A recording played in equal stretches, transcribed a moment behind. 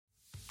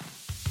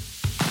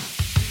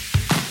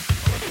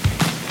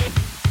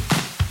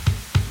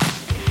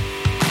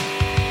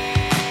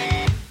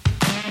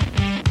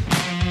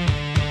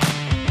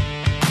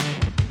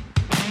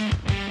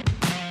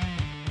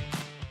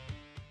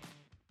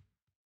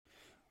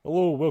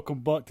Hello,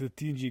 welcome back to the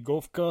TNG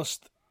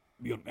Golfcast.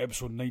 We're on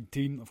episode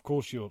 19. Of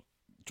course, you're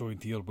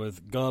joined here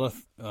with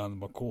Gareth and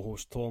my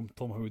co-host Tom.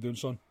 Tom, how are we doing,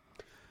 son?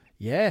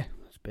 Yeah,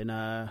 it's been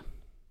a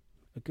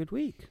good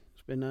week.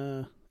 It's been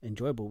a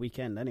enjoyable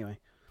weekend anyway.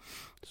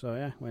 So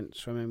yeah, went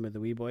swimming with the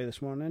wee boy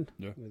this morning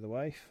with the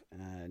wife,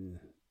 and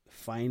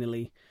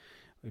finally,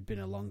 it'd been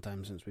a long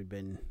time since we've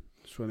been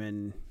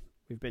swimming.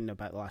 We've been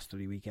about the last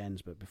 3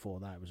 weekends, but before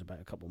that it was about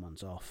a couple of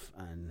months off,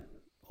 and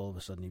all of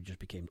a sudden he just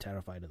became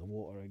terrified of the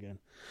water again.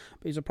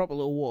 But he's a proper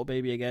little water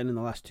baby again in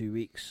the last 2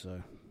 weeks,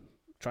 so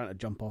trying to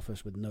jump off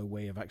us with no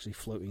way of actually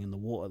floating in the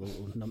water, the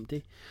little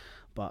numpty.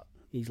 But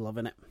he's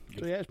loving it.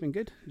 Good. So yeah, it's been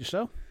good.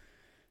 Yourself?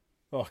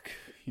 Ugh,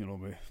 you know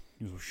me,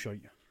 usual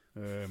shite.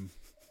 There's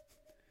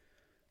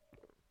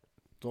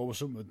always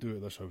something to do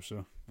at this house,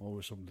 sir.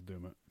 Always something to do,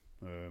 mate.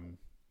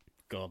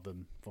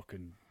 Garden,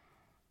 fucking...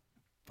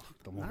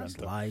 That's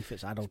life,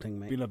 it's adulting,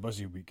 mate. Been a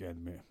busy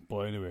weekend, mate. But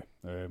anyway,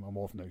 I'm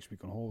off next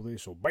week on holiday,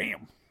 so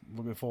BAM!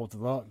 Looking forward to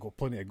that. Got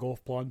plenty of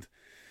golf planned.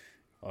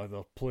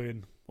 Either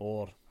playing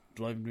or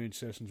driving range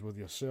sessions with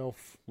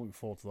yourself. Looking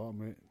forward to that,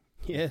 mate.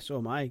 Yeah, so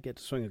am I. Get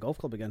to swing a golf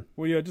club again.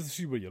 Well, yeah, just to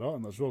see where you're at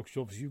in that as well, because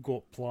obviously you've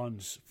got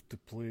plans to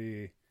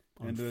play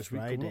on end of this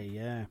Friday, week.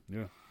 yeah.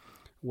 Yeah.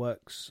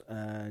 Works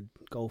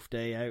golf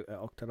day out at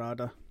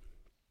Octorada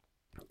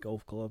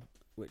Golf Club,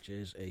 which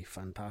is a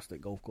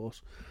fantastic golf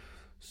course.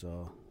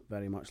 So,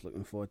 very much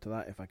looking forward to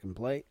that if I can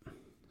play.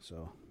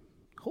 So,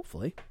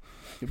 hopefully.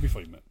 You'll be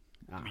fine, mate.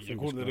 You're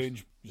going to the crossed.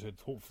 range, you said,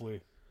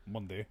 hopefully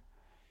Monday.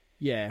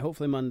 Yeah,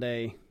 hopefully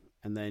Monday,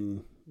 and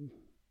then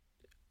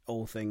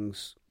all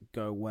things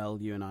go well,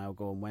 you and I will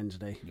go on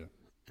Wednesday. Yeah.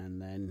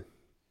 And then,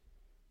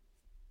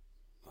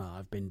 well,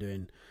 I've been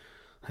doing,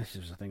 this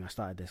is the thing, I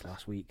started this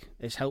last week.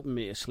 It's helping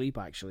me to sleep,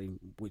 actually,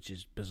 which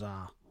is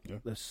bizarre. Yeah.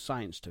 There's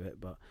science to it,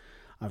 but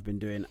I've been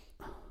doing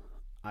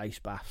ice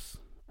baths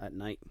at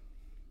night,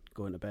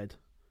 going to bed,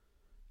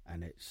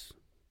 and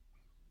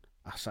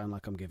I sound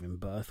like I'm giving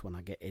birth when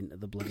I get into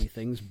the bloody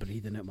things,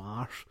 breathing at my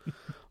arse,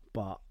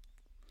 but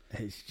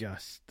it's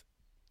just...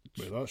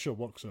 Wait, that sure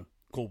works,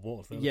 cold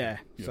water therapy. Yeah,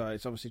 so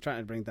it's obviously trying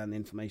to bring down the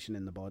inflammation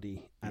in the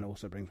body and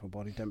also brings my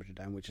body temperature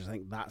down, which I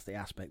think that's the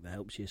aspect that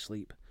helps you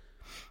sleep.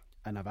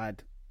 And I've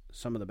had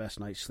some of the best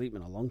nights sleep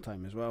in a long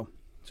time as well,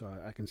 so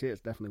I can see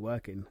it's definitely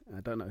working. I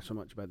don't know so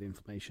much about the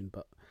inflammation,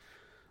 but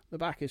the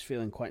back is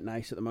feeling quite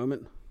nice at the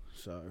moment,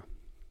 so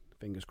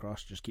fingers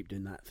crossed, just keep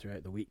doing that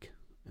throughout the week,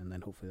 and then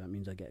hopefully that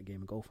means I get a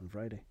game of golf on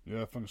Friday.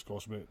 Yeah, fingers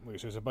crossed, mate. Like I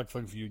say, it's a big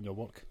thing for you in your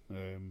work.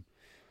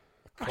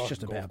 That's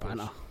just a bit of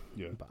banner.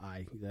 Yeah. But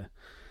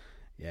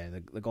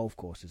the golf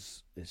course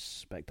is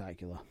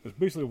spectacular. It's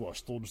basically what, a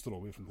stone's throw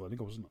away from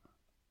Gleneagle, isn't it?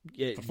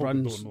 Yeah, it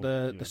runs,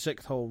 the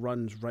sixth hole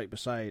runs right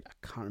beside, I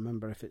can't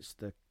remember if it's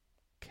the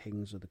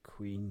Kings or the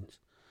Queens,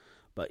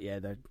 but yeah,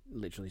 they're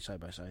literally side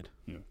by side.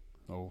 Yeah.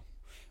 Oh,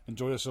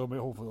 enjoy yourself, mate.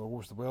 Hopefully it all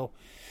goes well.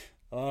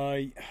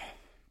 I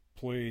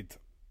played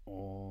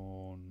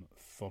on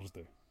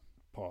Thursday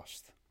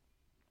past.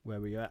 Where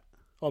were you at?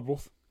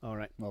 Arbroath.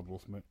 Alright.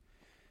 Arbroath, mate.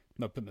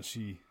 Nipping to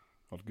see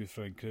our good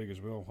friend Craig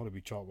as well. Had a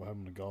wee chat with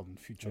him regarding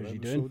future How's he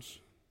episodes.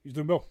 doing? He's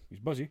doing well. He's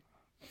busy.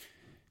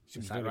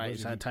 Is that right?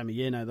 It's that time of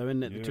year now, though,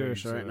 isn't it? The Yeah,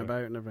 tourists he's, are out and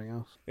about and everything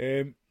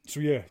else. So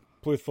yeah,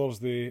 played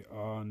Thursday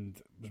and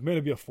it was meant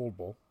to be a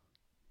 4-ball,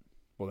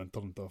 but then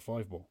turned into a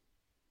 5-ball,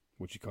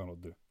 which you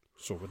cannot do.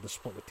 So we had to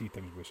split the tee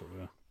things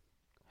basically. Yeah.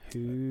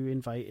 Who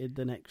invited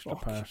an extra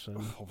person?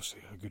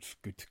 Obviously a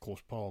good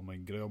close pal of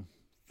mine, Graham.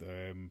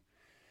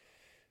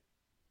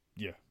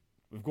 Yeah,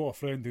 we've got a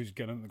friend who's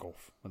getting into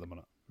golf at the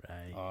minute,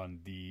 Right. and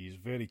he's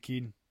very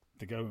keen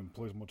to go out and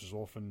play as much as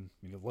often.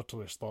 I mean, he's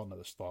literally starting at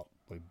the start,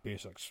 like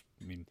basics.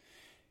 I mean,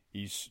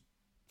 his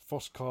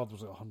first card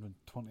was like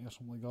 120 or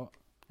something like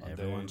that.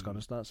 Everyone's got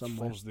to start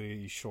somewhere. Thursday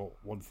he shot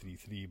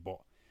 133, but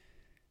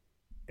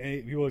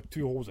we were like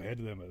 2 holes ahead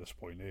of them at this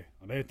point,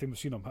 And every time I've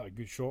seen him hit a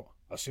good shot,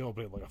 I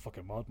celebrate like a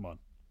fucking madman,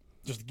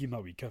 just to give him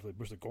that wee kick, like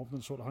boost the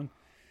confidence sort of thing.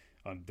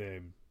 And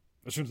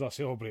as soon as I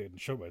celebrated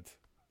and shouted,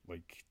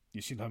 like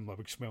you seen him with a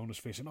big smile on his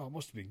face, and it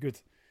must have been good.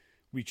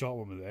 We chat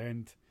with him at the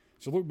end.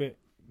 So look, mate,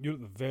 you're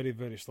at the very,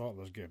 very start of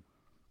this game.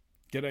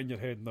 Get it in your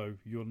head now,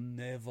 you're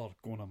never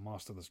going to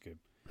master this game.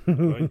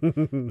 Right?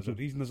 There's a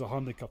reason there's a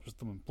handicap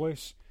system in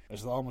place.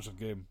 It's the amateur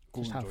game.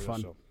 Go Just and have enjoy fun.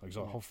 yourself.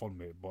 Exactly, have fun,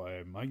 mate. But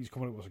I think he's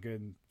coming out with us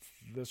again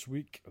this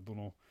week. I don't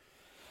know.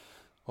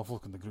 I'll have a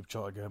look in the group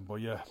chat again. But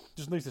yeah,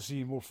 just nice to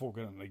see more folk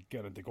getting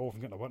into golf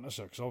and getting a witness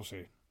it. Because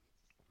obviously,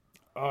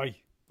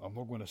 I'm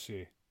not going to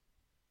say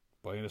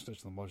by any stretch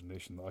of the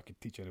imagination that I could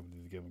teach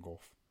anybody the game of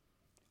golf.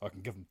 I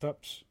can give them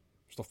tips,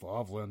 stuff that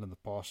I've learned in the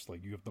past,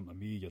 like you have done to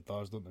me, your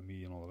dad's done to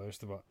me, and all the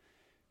rest of it.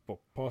 But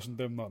passing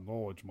down that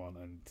knowledge, man,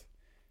 and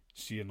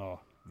seeing a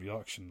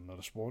reaction and a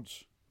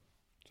response,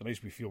 it's a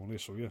nice wee feeling,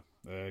 so yeah,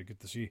 good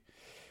to see.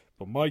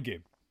 But my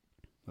game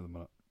at the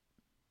minute,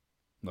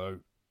 now,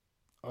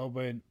 I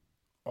went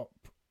up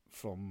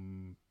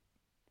from,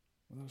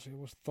 what did I say, it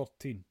was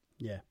 13.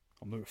 Yeah.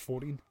 I'm now at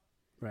 14,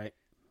 Right.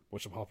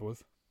 which I'm happy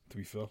with, to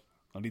be fair.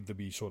 I need to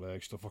be sort of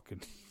extra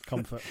fucking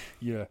Comfort.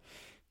 yeah.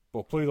 But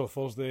I played on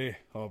Thursday.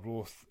 I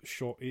both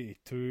shot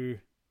 82.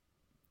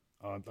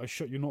 And I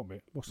shut you not,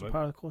 mate. What's the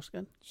power of the course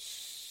again?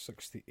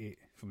 68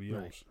 from the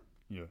yellows. Right.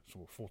 Yeah,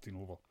 so 14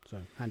 over. So,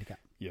 handicap.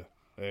 Yeah.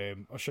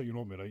 I shut you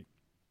not, mate, right?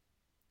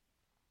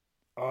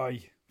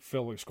 I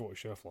felt like Scotty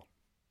Scheffler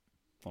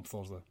on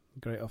Thursday.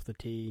 Great off the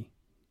tee,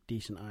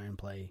 decent iron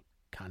play,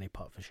 canny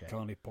putt for shit.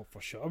 Canny putt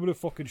for shit. I would have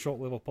fucking shot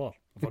level par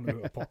if I knew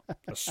how to putt.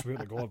 I swear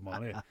to God,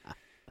 man.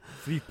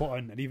 3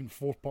 putting and even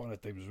 4 putting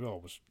at times as well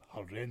was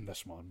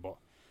horrendous, man. But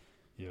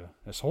yeah,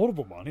 it's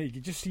horrible, man. You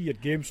can just see your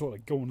game sort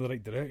of going in the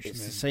right direction.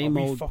 It's the same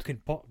old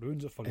fucking putt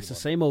ruins it for you. It's the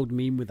same old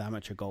meme with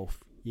amateur golf.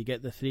 You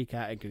get the 3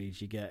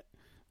 categories. You get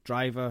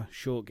driver,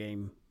 short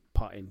game,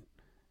 putting.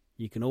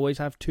 You can always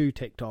have 2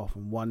 ticked off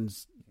and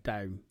 1's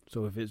down.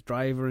 So if it's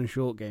driver and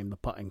short game, the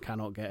putting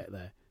cannot get it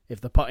there. If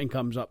the putting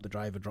comes up, the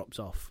driver drops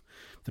off.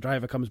 If the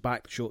driver comes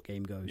back, the short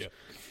game goes. Yeah.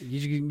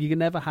 You can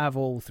never have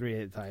all 3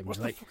 at a time. What's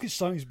the fucking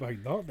science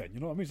behind that then? You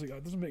know what I mean? It's like,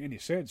 that doesn't make any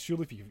sense.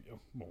 Surely if you...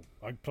 Well,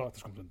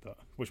 practice comes into that,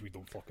 which we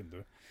don't fucking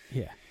do.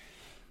 Yeah.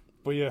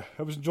 But yeah,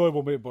 it was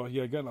enjoyable, mate. But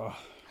yeah, again...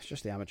 It's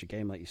just the amateur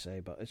game, like you say,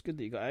 but it's good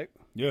that you got out.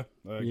 Yeah,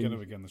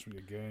 again this week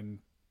again.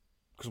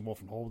 Because I'm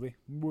off on holiday.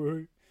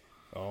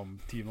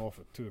 Teeing off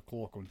at 2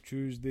 o'clock on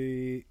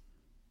Tuesday.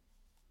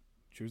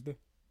 Tuesday.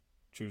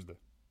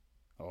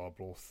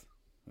 Both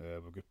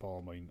with a good pal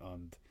of mine,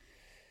 and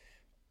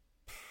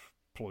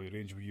probably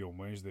arrange with you on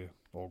Wednesday,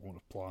 all going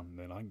to plan, and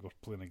then I think we're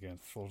playing again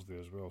Thursday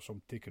as well, so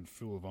I'm taking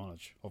full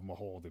advantage of my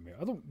holiday, mate.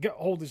 I don't get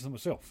holidays to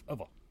myself,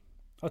 ever.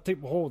 I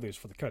take my holidays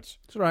for the kids.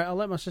 It's alright, I'll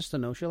let my sister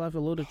know, she'll have a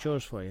load of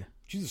chores for you.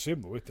 She's the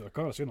same though, I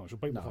can't say no, she'll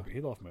bite my fucking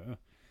head off,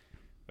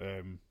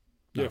 mate.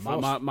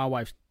 My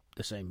wife's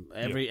the same.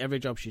 Every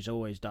job she's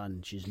always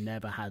done, she's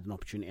never had an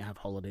opportunity to have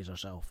holidays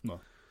herself.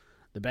 No.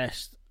 The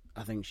best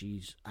I think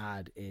she's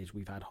had is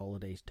we've had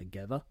holidays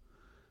together,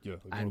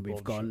 and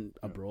we've gone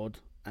abroad,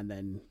 and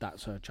then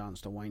that's her chance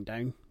to wind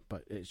down.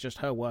 But it's just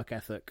her work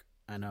ethic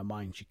and her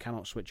mind; she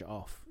cannot switch it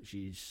off.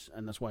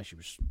 And that's why she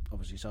was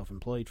obviously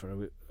self-employed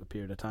for a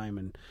period of time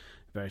and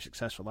very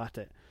successful at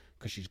it,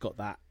 because she's got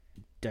that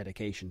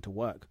dedication to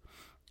work.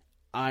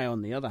 I,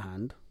 on the other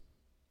hand,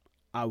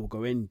 I will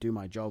go in, do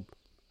my job,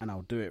 and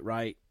I'll do it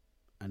right,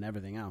 and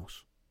everything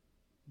else.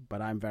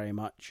 But I'm very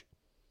much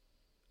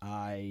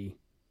I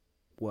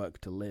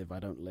work to live. I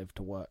don't live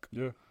to work.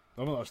 Yeah,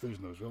 I know that stage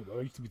now as well.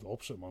 I used to be the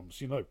opposite, man.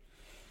 See now,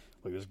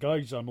 like there's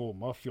guys I know in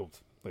my field,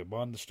 like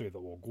my industry, that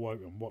will go out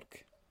and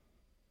work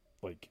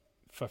like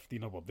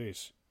 15 hour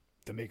days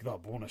to make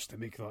that bonus, to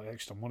make that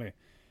extra money.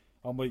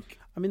 I'm like,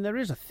 I mean, there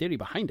is a theory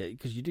behind it,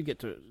 because you do get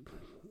to,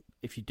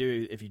 if you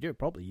do it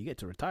properly, you get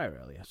to retire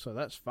earlier, so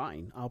that's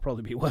fine. I'll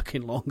probably be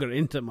working longer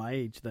into my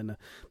age than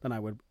I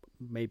would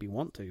maybe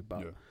want to,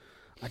 but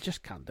I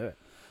just can't do it.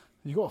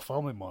 You got a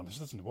family, man. This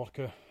doesn't work.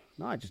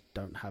 No, I just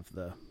don't have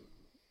the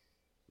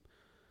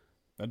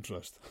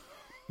interest.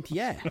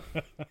 Yeah,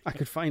 I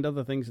could find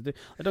other things to do.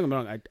 Don't get me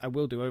wrong, I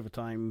will do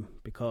overtime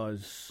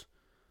because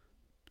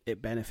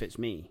it benefits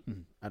me.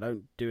 Mm. I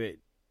don't do it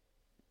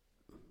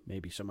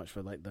maybe so much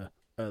for like the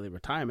early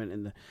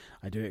retirement,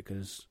 I do it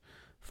because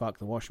fuck,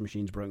 the washing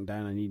machine's broken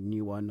down, I need a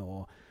new one,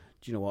 or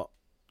do you know what,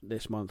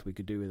 this month we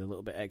could do with a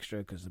little bit extra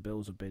because the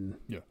bills have been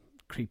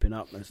creeping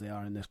up as they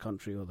are in this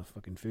country, or the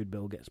fucking food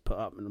bill gets put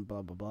up and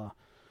blah blah blah.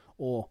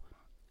 Or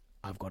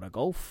I've got a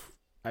golf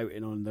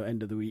outing on the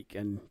end of the week,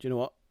 and do you know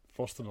what?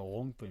 First in a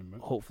long time,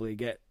 mate. Hopefully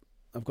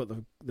I've got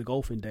the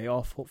golfing day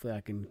off. Hopefully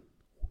I can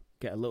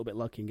get a little bit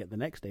lucky and get the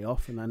next day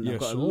off, and then I've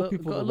got a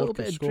little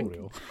bit of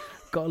drinking.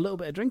 Got a little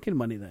bit of drinking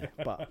money there,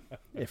 but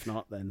if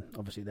not, then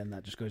obviously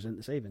that just goes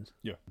into savings.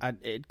 Yeah,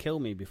 it'd kill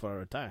me before I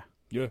retire.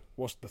 Yeah,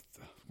 what's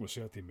what's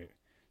the thing, mate?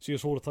 See,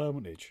 this whole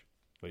retirement age,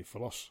 like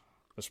for us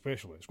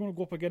especially, it's going to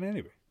go up again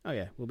anyway. Oh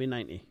yeah, we'll be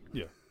 90.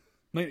 Yeah,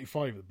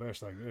 95 at the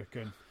best thing.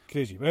 Again,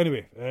 crazy. But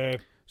anyway,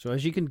 so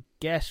as you can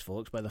guess,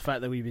 folks, by the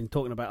fact that we've been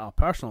talking about our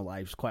personal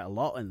lives quite a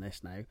lot in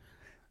this now,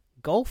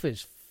 golf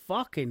is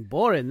fucking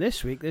boring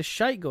this week. There's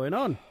shite going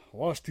on.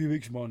 Last 2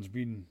 weeks, man's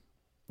been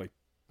like,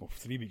 well,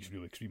 3 weeks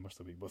really, 3 must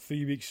have been, but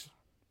 3 weeks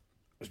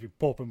it's been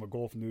popping my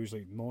golf news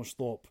like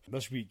non-stop.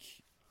 This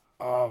week,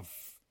 I've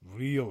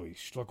really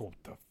struggled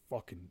to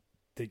fucking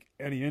take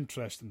any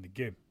interest in the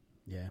game.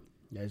 Yeah,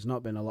 there's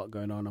not been a lot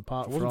going on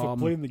apart if it wasn't from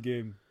for playing the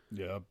game.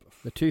 Yeah,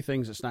 the 2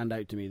 things that stand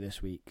out to me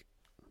this week: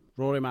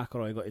 Rory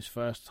McIlroy got his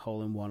first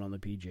hole-in-one on the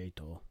PGA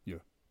Tour. Yeah,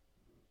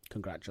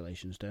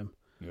 congratulations to him.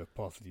 Yeah,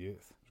 par for the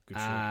 8th. Good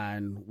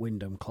and shot.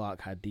 Wyndham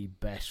Clark had the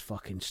best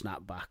fucking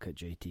snapback at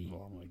JT.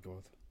 Oh my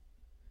god.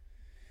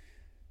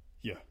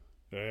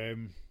 Yeah,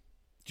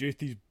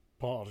 JT's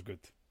parter's good.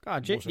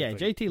 God,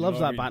 JT loves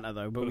that banter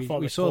though, but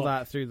we saw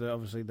that through the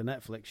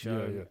Netflix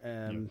show,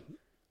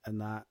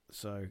 and that.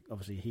 So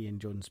obviously he and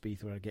Jordan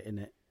Spieth were getting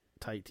it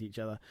tight to each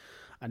other,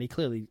 and he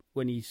clearly,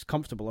 when he's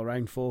comfortable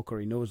around folk or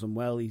he knows them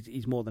well,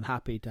 he's more than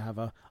happy to have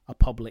a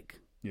public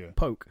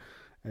poke,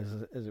 as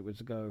it was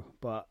to go.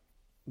 But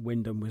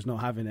Wyndham was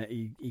not having it.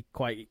 He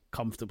quite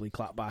comfortably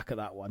clapped back at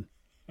that one.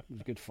 It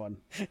was good fun.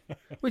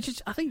 Which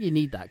is, I think you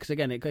need that, because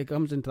again, it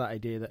comes into that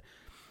idea that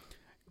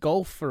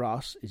golf for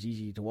us is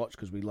easy to watch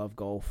because we love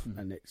golf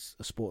and it's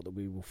a sport that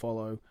we will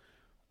follow.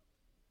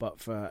 But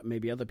for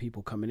maybe other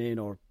people coming in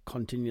or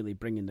continually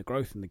bringing the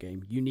growth in the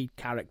game, you need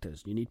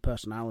characters, you need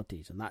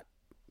personalities, and that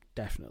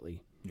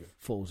definitely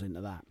falls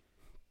into that.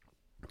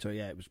 So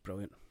yeah, it was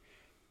brilliant.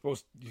 Well,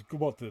 you go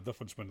back to the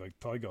difference when like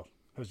Tiger,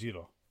 his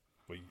era,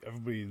 where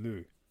everybody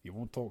knew he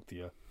won't talk to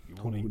you, he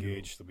won't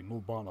engage, there'll be no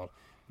banter,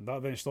 and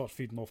that then starts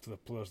feeding off to the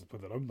players that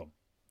played around them,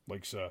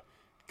 like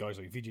guys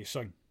like Vijay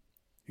Singh,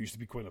 who used to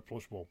be quite an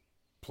approachable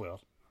player.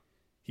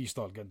 He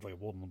started getting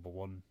like world number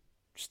one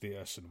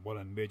status and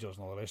winning majors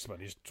and all the rest of it,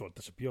 and he's sort of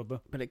disappeared there.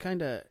 But it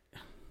kind of,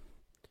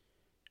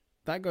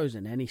 that goes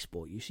in any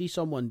sport. You see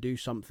someone do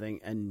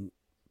something and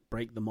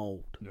break the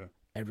mold,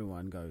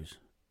 everyone goes,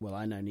 well,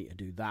 I now need to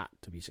do that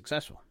to be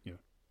successful. Yeah.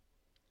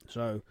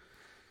 So,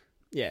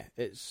 yeah,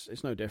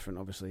 it's no different.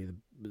 Obviously,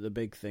 the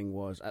big thing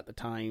was at the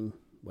time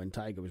when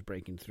Tiger was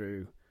breaking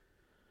through,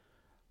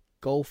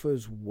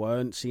 golfers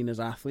weren't seen as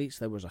athletes.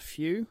 There was a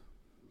few,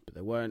 but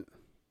they weren't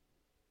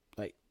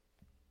like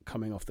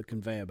coming off the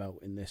conveyor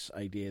belt in this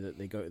idea that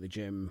they go to the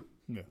gym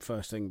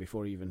first thing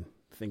before even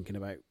thinking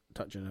about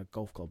touching a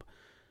golf club.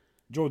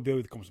 John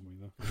Daly comes to mind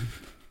though.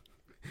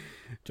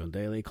 John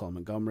Daly, Colin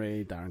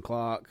Montgomery, Darren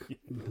Clark,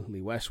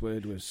 Lee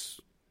Westwood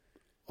was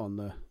on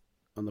the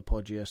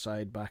podgier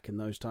side back in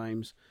those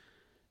times.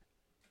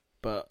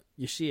 But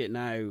you see it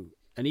now,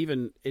 and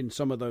even in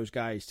some of those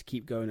guys to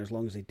keep going as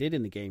long as they did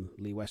in the game,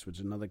 Lee Westwood's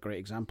another great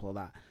example of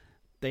that.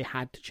 They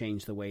had to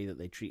change the way that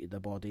they treated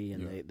their body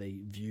and they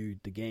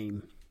viewed the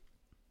game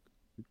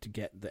to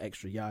get the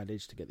extra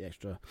yardage, to get the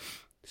extra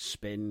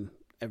spin,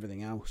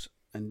 everything else,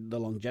 and the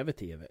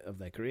longevity of it, of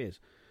their careers.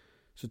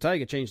 So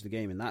Tiger changed the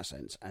game in that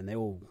sense, and they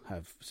all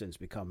have since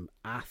become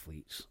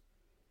athletes.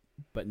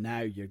 But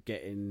now you're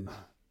getting,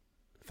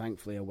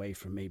 thankfully, away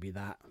from maybe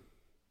that.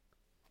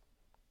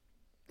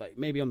 Like,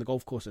 maybe on the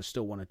golf course there's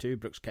still one or two.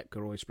 Brooks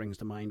Koepka always springs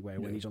to mind,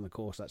 where when he's on the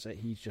course, that's it.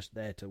 He's just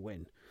there to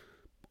win.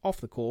 Off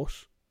the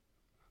course,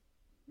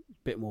 a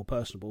bit more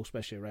personable,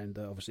 especially around,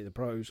 obviously, the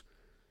pros.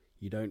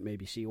 You don't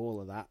maybe see all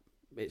of that.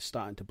 It's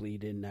starting to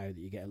bleed in now that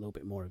you get a little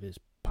bit more of his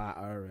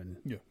patter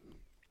and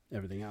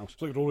everything else.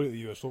 It's like Rory at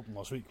the US Open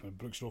last week when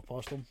Brooks drove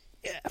past him.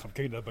 Yeah. Some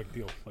kind of a big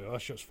deal. Like,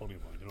 that shit's funny,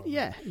 man. You know what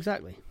I mean?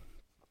 Exactly.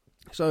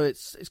 So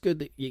it's good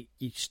that you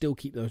still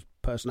keep those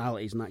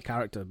personalities and that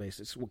character base.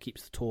 It's what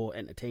keeps the tour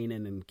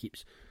entertaining and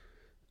keeps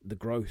the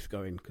growth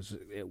going, because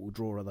it will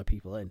draw other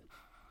people in.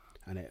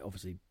 And it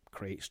obviously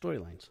creates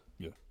storylines.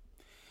 Yeah.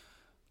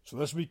 So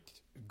this week,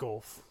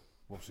 golf.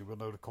 Obviously, we're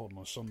now recording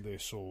on Sunday,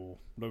 so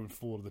round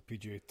 4 of the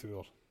PGA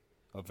Tour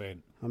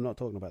event. I'm not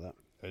talking about that.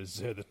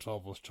 Is the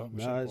Travellers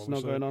Championship. No, it's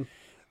not going on.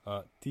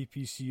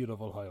 TPC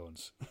River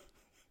Highlands.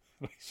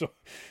 So,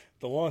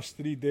 the last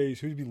 3 days,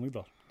 who's been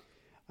leader?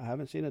 I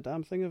haven't seen a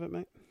damn thing of it,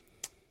 mate.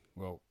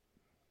 Well,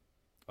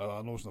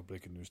 I know it's not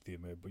breaking news to you,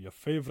 mate, but your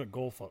favourite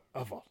golfer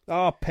ever.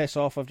 Oh, piss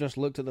off. I've just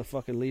looked at the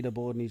fucking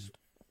leaderboard and he's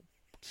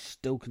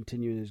still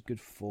continuing his good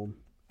form.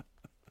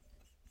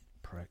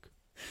 Prick.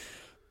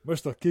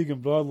 Mr.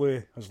 Keegan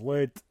Bradley has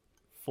led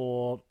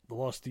for the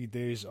last 3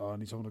 days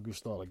and he's having a good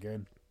start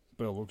again.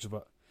 By the looks of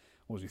it.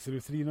 What was he, 3 or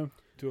 3 now?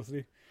 2 or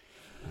 3?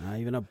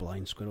 Even a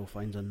blind squirrel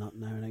finds a nut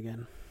now and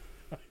again.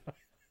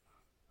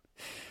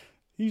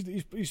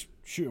 He's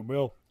shooting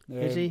well.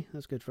 Is he?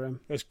 That's good for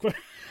him. It's quite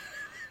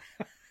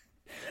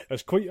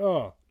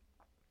I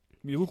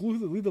mean, look at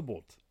the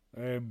leaderboard.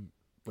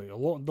 Like a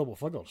lot in double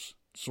figures.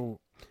 So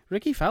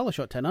Ricky Fowler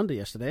shot 10 under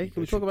yesterday.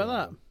 Can we talk about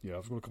that? Yeah, I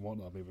was going to come on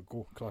to that, baby.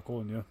 Go, crack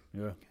on,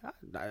 yeah.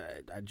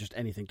 Just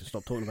anything to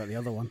stop talking about the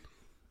other one.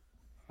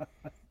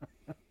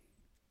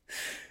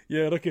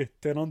 Yeah, Ricky,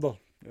 10 under.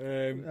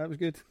 That was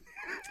good.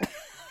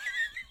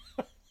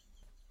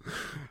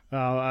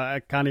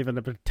 I can't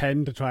even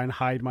pretend to try and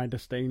hide my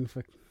disdain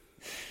for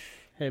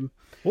him.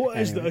 What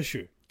is the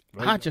issue?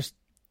 Right?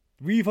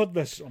 We've had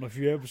this on a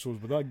few episodes,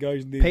 but that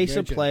guy's name pace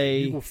of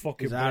play,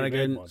 his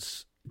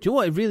arrogance. Do you know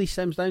what it really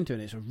stems down to?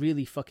 And it's a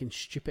really fucking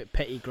stupid,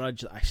 petty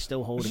grudge that I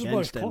still hold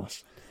against him.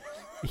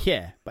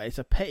 Yeah, but it's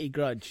a petty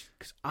grudge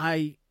because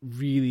I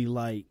really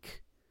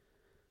like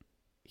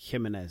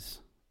Jimenez.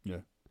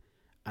 Yeah.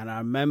 And I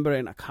remember,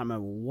 and I can't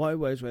remember what it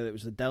was, whether it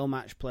was the Dell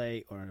match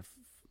play or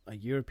a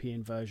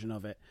European version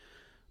of it,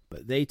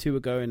 but they two were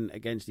going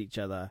against each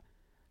other,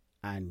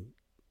 and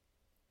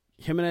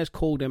Jimenez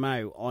called him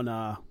out on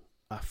a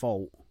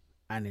fault,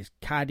 and his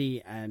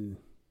caddy and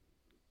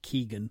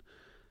Keegan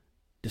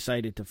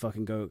decided to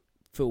fucking go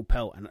full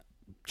pelt, and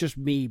just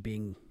me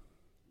being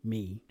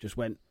me just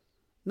went,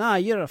 nah,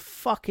 you're a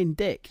fucking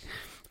dick.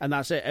 And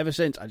that's it. Ever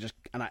since,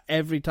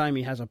 every time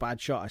he has a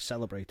bad shot, I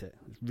celebrate it.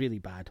 It's really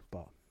bad,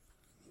 but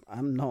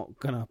I'm not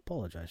going to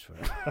apologise for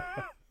it.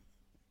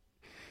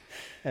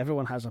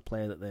 Everyone has a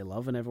player that they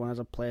love, and everyone has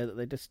a player that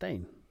they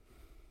disdain.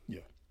 Yeah.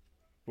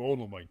 Well,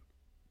 all of mine.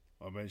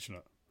 I mention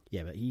it.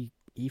 Yeah, but he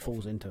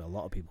falls into a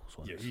lot of people's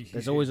ones. Yeah,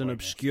 there's always an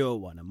obscure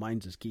one, and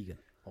mine's is Keegan.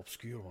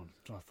 Obscure one?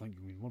 I'm trying to think.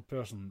 I mean, one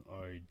person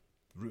I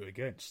root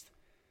against.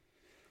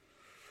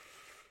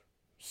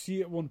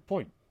 See, at one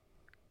point,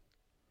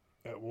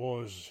 it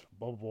was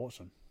Bob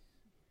Watson.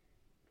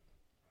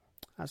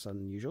 That's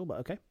unusual, but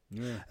okay.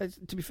 Yeah.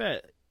 To be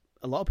fair,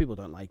 a lot of people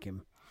don't like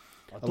him.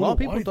 A lot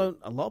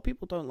of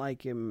people don't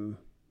like him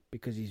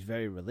because he's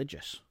very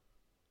religious,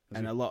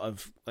 and a lot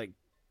of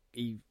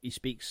he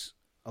speaks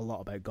a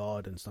lot about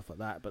God and stuff like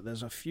that. But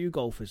there's a few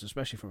golfers,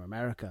 especially from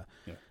America,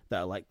 that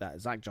are like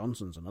that. Zach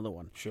Johnson's another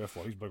one.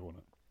 Scheffler, he's big on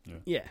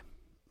it. Yeah,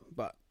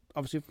 but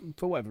obviously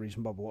for whatever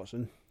reason, Bob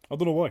Watson. I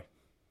don't know why.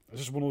 It's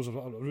just one of those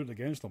rooting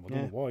against him. I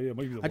don't know why. Yeah,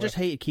 maybe I just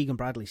hated Keegan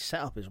Bradley's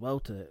setup as well.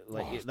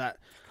 That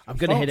I'm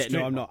going to hit it.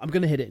 No, I'm not. I'm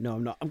going to hit it. No,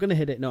 I'm not. I'm going to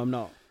hit it. No, I'm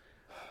not.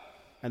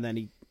 And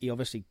then he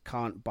obviously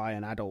can't buy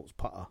an adult's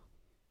putter.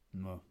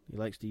 No. He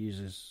likes to use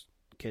his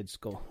kid's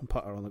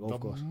putter on the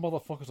golf course.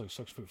 Motherfucker's like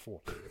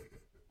 6'4",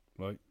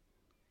 right?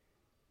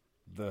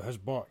 His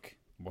back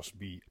must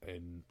be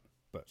in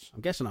bits.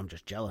 I'm guessing I'm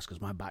just jealous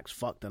because my back's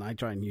fucked and I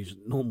try and use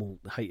normal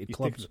heighted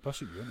clubs. He's taking the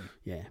piss at you, isn't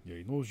he? Yeah. Yeah,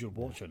 he knows you're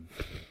watching.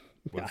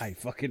 Aye,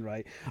 fucking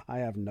right. I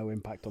have no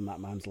impact on that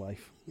man's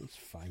life. It's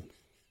fine.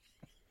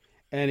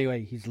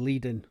 Anyway, he's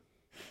leading.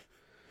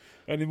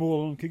 Any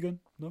more on Keegan?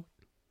 No?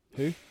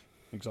 Who?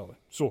 Exactly.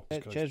 So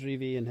Ches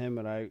Reavie and him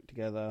are out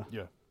together.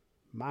 Yeah.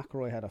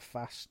 McIlroy had a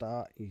fast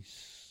start.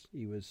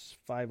 He was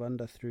 5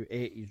 under through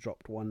 8. He's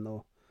dropped 1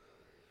 though,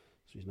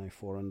 so he's now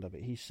 4 under. But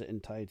he's sitting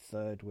tied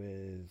third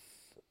with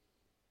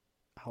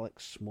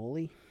Alex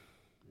Smalley.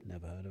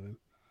 Never heard of him.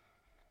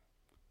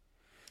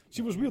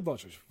 See, it was weird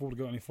actually. Before we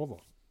got any further,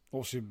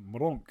 obviously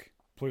Moronk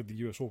played the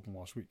US Open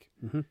last week.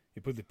 Mm-hmm. He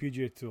played the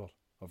PGA Tour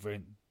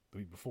event the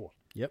week before.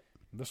 Yep.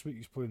 And this week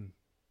he's playing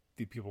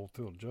DP World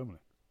Tour in Germany.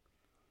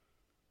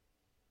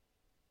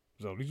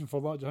 Is there a reason for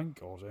that, do you think?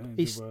 Or is it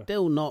he's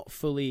still not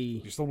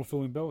fully... He's still not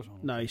fully embellished?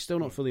 No, he's still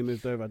not fully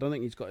moved over. I don't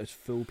think he's got his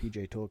full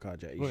PGA Tour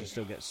card yet. He just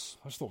still gets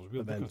I just thought it was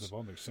weird. events.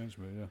 That makes sense,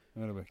 mate,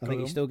 yeah. Anyway, I think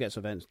he still gets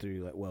events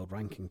through like world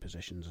ranking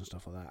positions and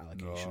stuff like that,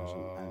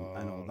 allocations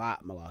and all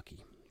that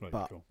malarkey. Right,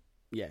 but, cool.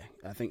 Yeah,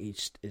 I think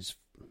his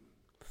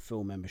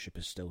full membership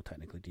is still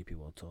technically DP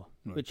World Tour,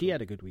 right, which cool. he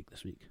had a good week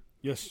this week.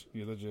 Yes,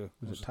 yeah, did you?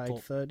 Was it tied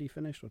third he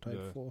finished, or tied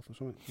fourth or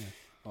something?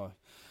 Yeah. Aye.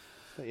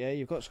 But yeah,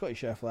 you've got Scotty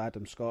Scheffler,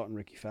 Adam Scott and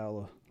Ricky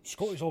Fowler.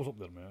 Scotty's always up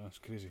there, man. That's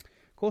crazy.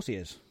 Of course he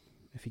is.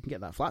 If he can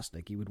get that flat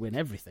stick, he would win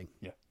everything.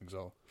 Yeah,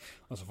 exactly.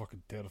 That's a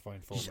fucking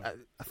terrifying thought.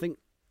 I think...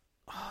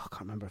 I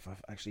can't remember if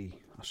I've actually...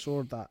 I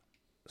saw that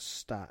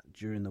stat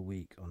during the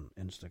week on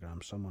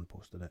Instagram. Someone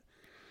posted it.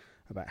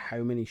 About how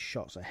many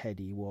shots ahead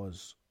he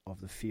was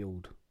of the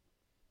field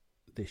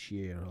this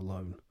year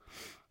alone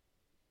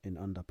in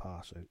under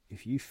par. So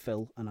if you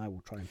fill, and I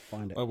will try and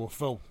find it. I will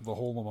fill the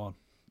hole, my man.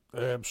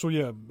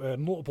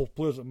 Notable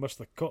players that missed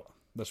the cut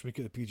this week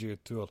at the PGA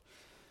Tour.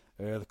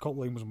 The cut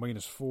line was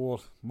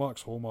 -4.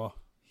 Max Homa,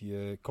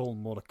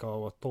 Colin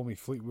Morikawa, Tommy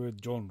Fleetwood,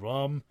 John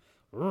Rahm.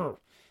 We'll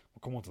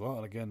come on to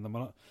that again in a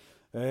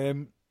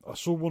minute. I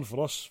saw one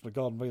for us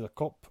regarding Ryder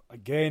Cup.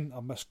 Again,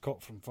 a missed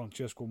cut from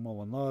Francesco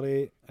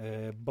Molinari,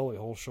 Billy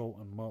Horschel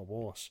and Matt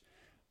Wallace.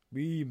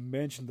 We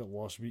mentioned it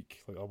last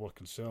week, like our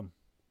concern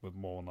with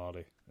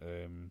Molinari.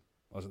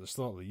 As at the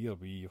start of the year,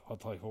 we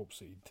had high hopes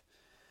that he'd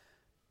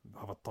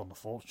have a turn of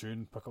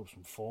fortune, pick up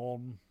some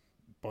form.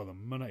 By the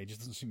minute, he just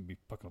doesn't seem to be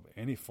picking up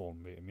any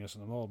form, mate. I mean, it's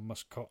another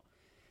missed cut.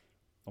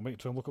 I might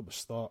try and look up the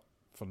stat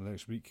for the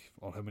next week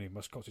on how many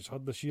missed cuts he's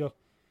had this year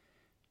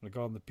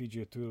regarding the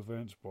PGA Tour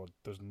events, but it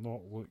does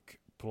not look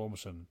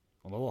promising.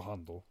 On the other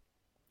hand, though,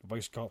 the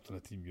vice captain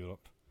of Team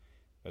Europe,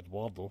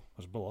 Eduardo,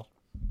 his brother,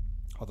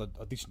 had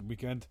a decent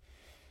weekend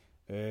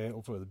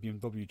over at the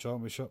BMW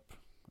Championship.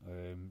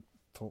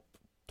 Top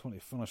 20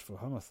 finish for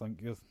him, I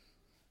think. Yeah,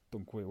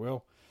 done quite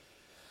well.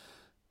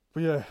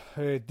 But yeah,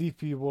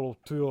 DP World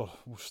Tour,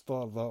 we'll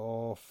start that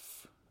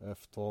off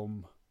if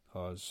Tom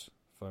has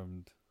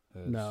found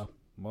his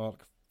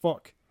mark.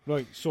 Fuck.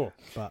 Right, so.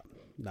 But,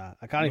 nah,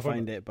 I can't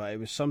find it, but it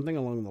was something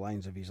along the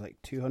lines of he's like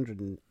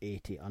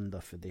 280 under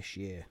for this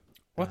year.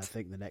 What? And I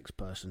think the next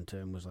person to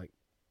him was like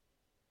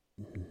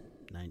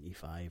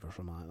 95 or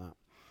something like that.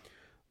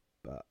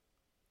 But,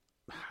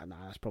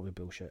 nah, that's probably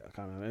bullshit. I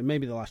can't remember.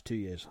 Maybe the last 2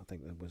 years, I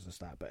think that was the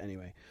stat. But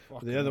anyway,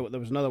 there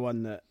was another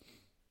one that,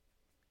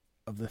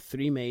 of the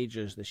 3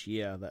 majors this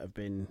year that have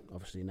been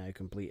obviously now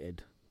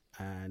completed,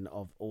 and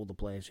of all the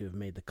players who have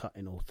made the cut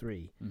in all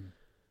 3,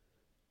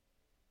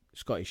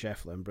 Scotty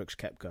Scheffler and Brooks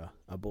Koepka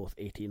are both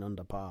 18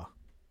 under par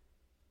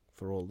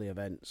for all the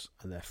events,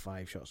 and they're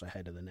 5 shots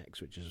ahead of the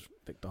next, which is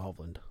Victor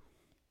Hovland.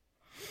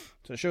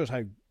 So it shows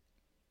how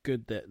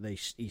good that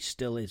he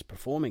still is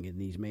performing in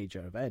these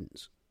major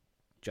events,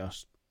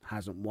 just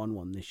hasn't won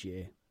one this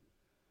year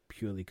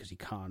purely because he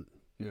can't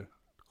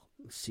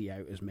see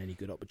out as many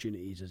good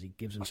opportunities as he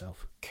gives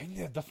himself. Kind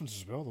of a difference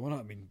as well, though, isn't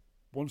it? I mean,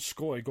 once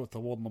Scotty got to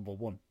world number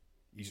 1,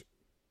 he's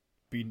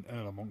been in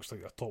and amongst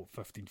like a top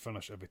 15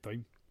 finish every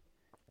time.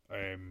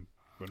 When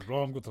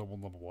Rahm got to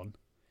world number 1,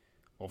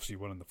 obviously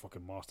winning the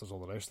fucking Masters, all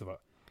the rest of it.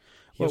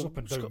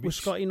 Was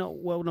Scotty not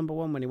world number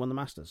 1 when he won the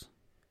Masters?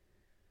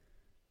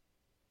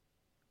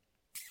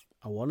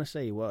 I want to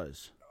say he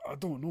was. I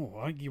don't know.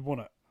 I think he won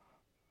it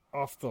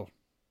after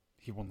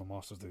he won the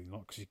Masters, did he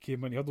not? Because he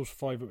came in, he had those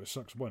 5 out of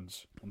 6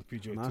 wins on the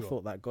PGA and Tour. I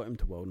thought that got him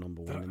to world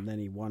number 1, and then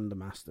he won the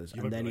Masters,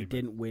 and then he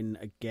didn't win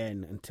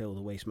again until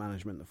the Waste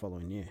Management the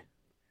following year.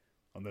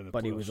 And then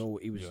but he was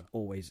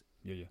always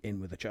in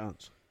with a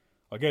chance.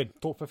 Again,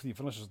 top 15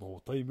 finishes the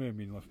whole time. I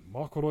mean, like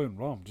McIlroy and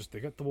Rahm, just to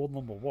get to world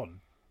number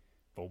 1,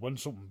 they'll win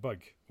something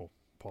big. Well,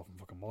 apart from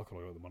fucking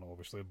McIlroy at the minute,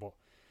 obviously, but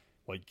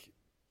like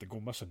they go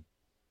missing.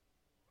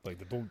 Like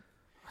they don't.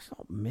 That's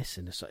not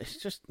missing. It's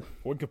just.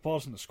 Well, in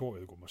comparison to Scotty,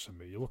 they go missing.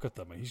 Mate, you look at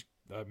them, and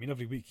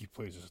every week he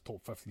plays as a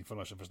top 15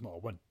 finish if it's not a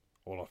win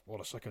or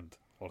a second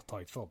or a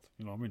tied third.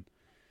 You know what I mean?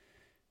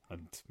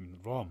 And I mean,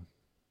 Rahm,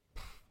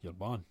 your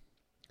man.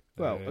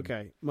 Well,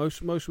 okay.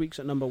 Most weeks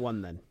at number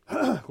 1 then.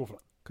 Go for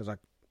it. Because I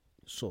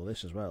saw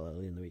this as well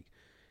early in the week.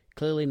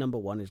 Clearly, number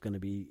 1 is going to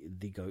be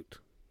the GOAT,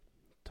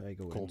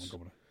 Tiger Woods.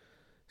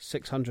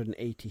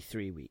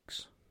 683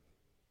 weeks.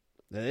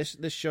 Now,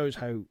 this shows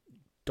how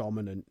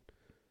dominant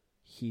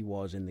he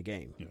was in the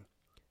game. Yeah.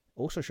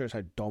 Also shows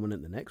how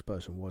dominant the next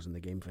person was in the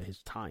game for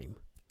his time.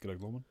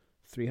 Greg Norman.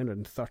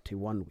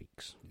 331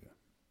 weeks. Yeah.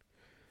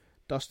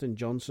 Dustin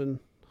Johnson,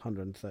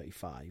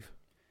 135.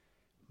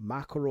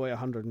 McIlroy,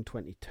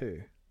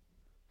 122.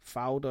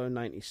 Faldo,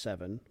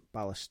 97.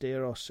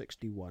 Ballesteros,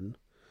 61.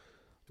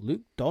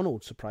 Luke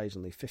Donald,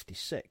 surprisingly,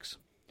 56.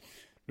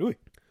 Really?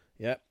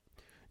 Yep.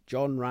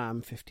 John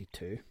Rahm,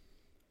 52.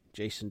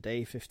 Jason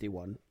Day,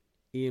 51.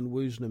 Ian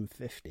Woosnam,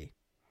 50.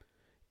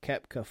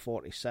 Koepka,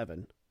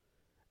 47.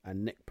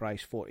 And Nick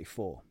Price,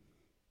 44.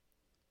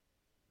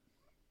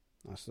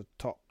 That's the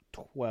top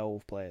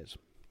 12 players.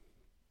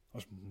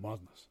 That's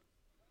madness.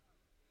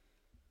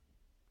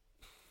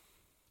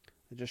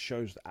 It just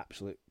shows the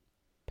absolute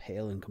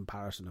pale in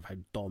comparison of how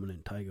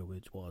dominant Tiger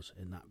Woods was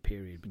in that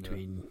period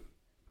between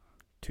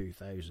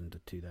 2000 to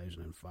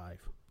 2005.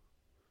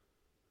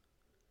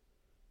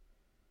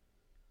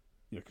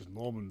 Yeah, because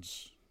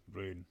Norman's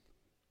reign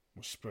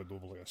was spread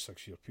over like a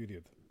 6-year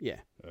period. Yeah.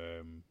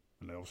 And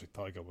then obviously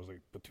Tiger was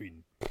like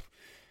between,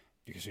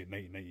 you can say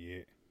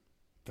 1998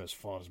 to as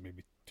far as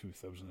maybe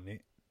 2008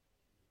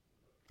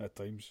 at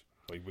times.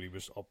 Like when he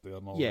was up there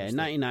and all that. Yeah,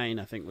 99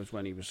 I think was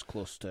when he was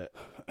close to it.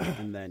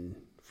 And then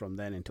from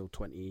then until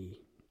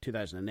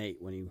 2008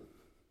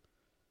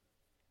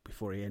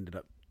 before he ended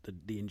up,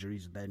 the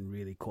injuries then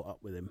really caught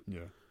up with him.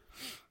 Yeah.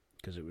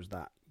 Because it was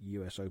that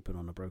US Open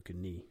on a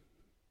broken knee.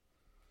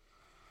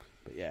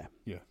 But yeah.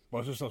 Yeah. But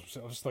I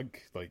just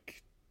think,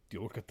 like,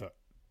 you look at that,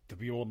 to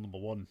be on number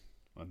 1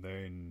 and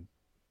then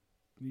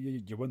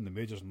you win the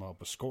majors and that,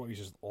 but Scotty's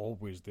is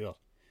always there.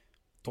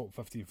 Top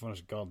 15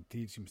 finish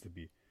guaranteed seems to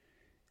be,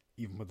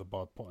 even with the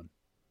bad putting.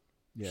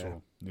 Yeah.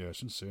 So, yeah,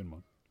 it's insane,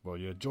 man. Well,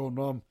 yeah, John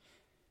Rahm,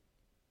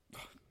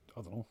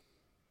 I don't know.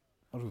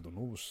 I really don't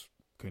know what's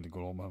kind of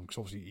going on with him, because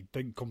obviously he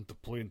didn't come to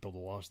play until the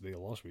last day of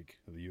last week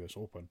at the US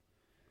Open.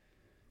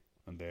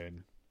 And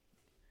then,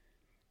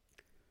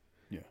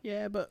 yeah.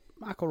 Yeah, but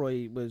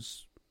McIlroy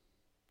was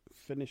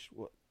finished,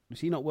 was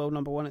he not world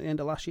number 1 at the end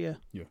of last year?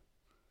 Yeah.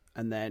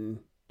 And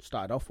then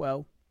started off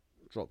well,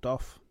 dropped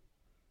off.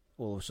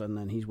 All of a sudden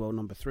then he's world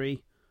number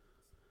 3.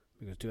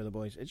 Because 2 other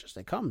boys,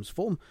 it comes.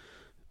 Form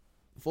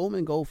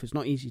in golf is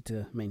not easy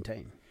to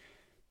maintain.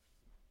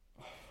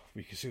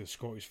 We can say the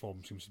Scottish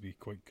form seems to be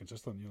quite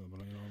consistent, you know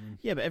what I mean?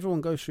 Yeah, but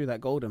everyone goes through that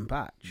golden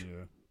patch.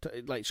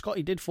 Yeah. Like,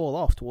 Scotty did fall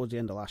off towards the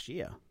end of last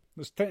year.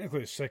 It's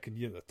technically his second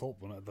year at the top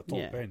one, at the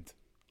top end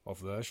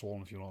of the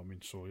echelon, if you know what I mean.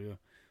 So, yeah,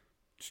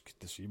 just good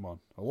to see, man.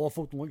 A lot of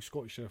folk don't like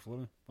Scottish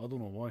Scheffler. I don't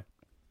know why.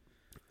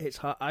 It's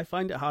hard. I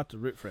find it hard to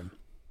root for him.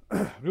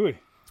 Really?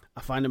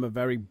 I find him a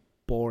very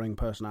boring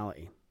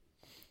personality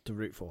to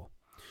root for.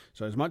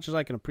 So as much as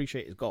I can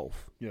appreciate his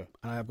golf, and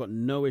I've got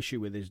no issue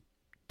with his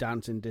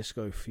dancing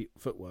disco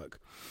footwork,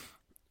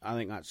 I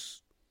think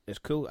it's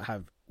cool to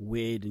have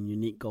weird and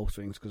unique golf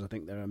swings, because I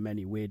think there are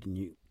many weird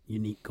and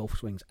unique golf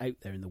swings out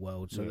there in the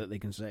world, so that they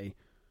can say,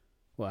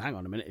 well, hang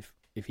on a minute,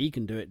 if he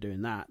can do it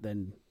doing that,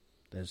 then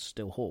there's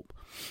still hope.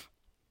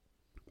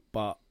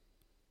 But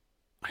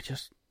I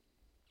just,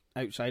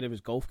 outside of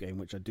his golf game,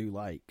 which I do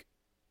like,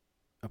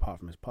 apart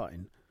from his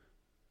putting,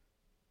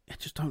 I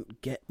just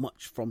don't get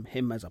much from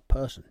him as a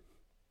person.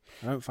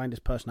 I don't find his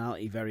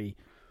personality very...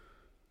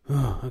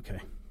 Oh, okay.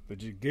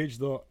 Did you gauge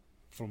that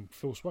from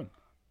Phil Swing?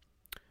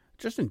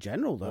 Just in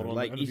general, though.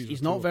 Like,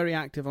 he's not very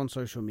active on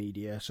social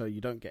media, so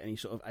you don't get any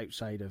sort of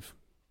outside of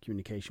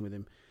communication with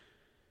him.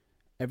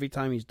 Every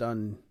time he's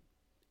done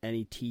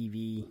any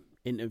TV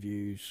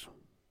interviews,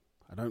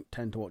 I don't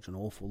tend to watch an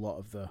awful lot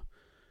of the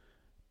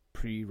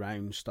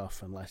pre-round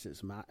stuff unless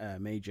it's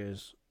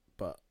majors,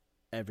 but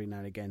every now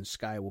and again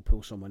Sky will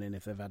pull someone in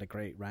if they've had a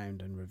great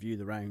round and review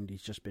the round.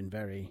 He's just been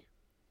very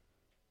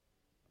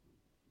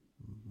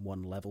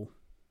one level.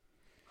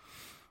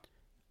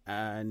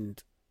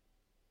 And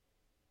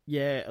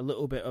yeah, a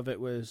little bit of it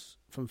was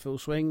from Phil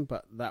Swing,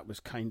 but that was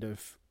kind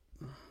of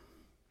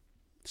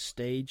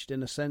staged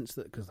in a sense,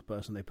 that because the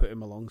person they put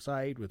him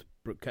alongside with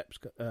Brooks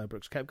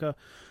Koepka,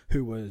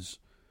 who was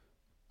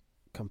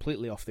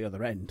completely off the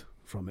other end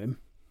from him,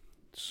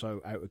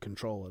 so out of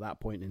control at that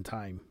point in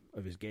time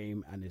of his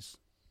game and his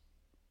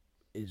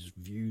his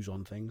views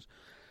on things.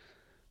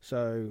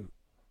 So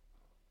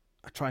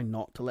I try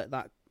not to let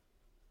that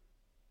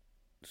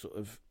sort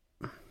of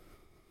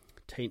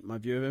taint my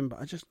view of him, but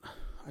I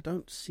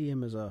don't see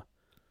him as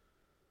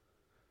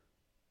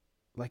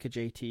like a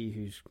JT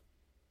who's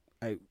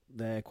out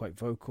there quite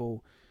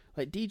vocal.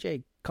 Like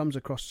DJ comes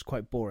across as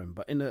quite boring,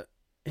 but in a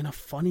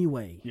funny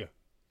way. Yeah.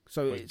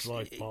 So like it's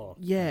dry par.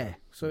 yeah.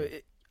 So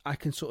I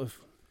can sort of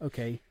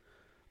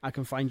I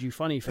can find you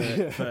funny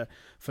for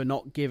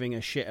not giving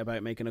a shit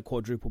about making a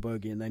quadruple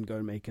bogey and then go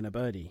and making a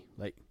birdie.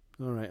 Like,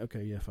 all right,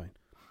 okay, yeah, fine.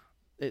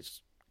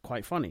 It's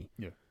quite funny.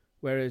 Yeah.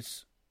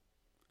 Whereas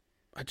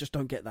I just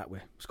don't get that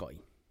with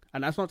Scotty.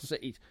 And that's not to say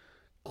he's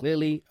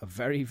clearly a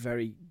very,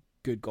 very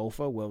good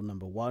golfer, world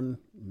number 1,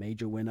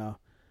 major winner,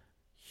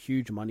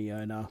 huge money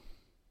earner,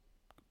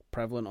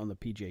 prevalent on the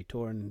PGA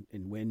Tour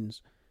in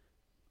wins.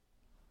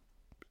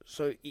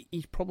 So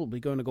he's probably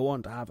going to go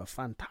on to have a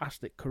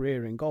fantastic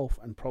career in golf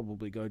and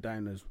probably go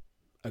down as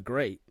a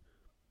great.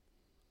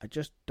 I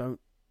just don't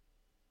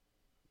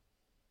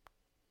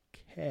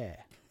care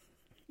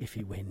if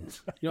he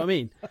wins. You know what I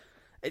mean?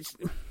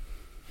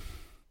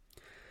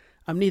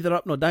 I'm neither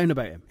up nor down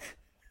about him.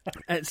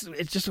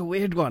 It's just a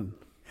weird one.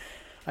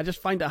 I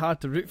just find it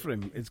hard to root for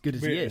him as good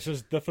as he is. It's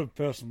just different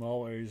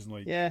personalities,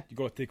 and you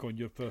got to take on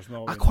your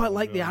personality. I quite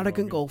like the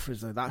arrogant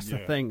golfers, though. That's the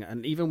thing.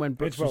 And even when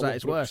Brooks was at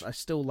his worst, I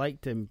still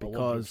liked him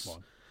because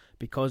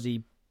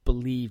he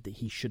believed that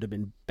he should have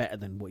been better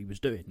than what he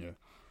was doing.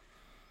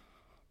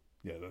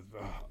 Yeah.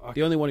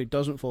 The only one who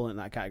doesn't fall in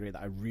that category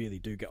that I really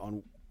do get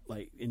on,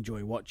 like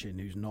enjoy watching,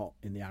 who's not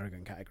in the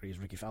arrogant category, is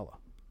Ricky Fowler.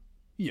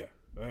 Yeah,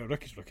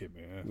 Ricky's Ricky,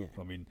 mate. Yeah.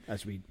 I mean,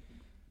 as we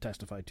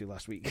testified to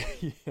last week.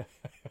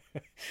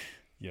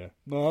 Yeah,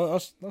 no,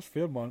 that's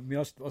fair, man. I mean,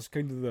 that's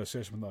kind of the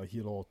assessment that I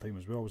hear all the time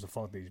as well, is the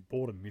fact that he's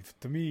boring. I mean,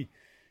 to me,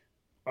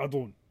 I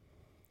don't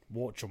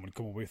watch him and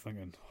come away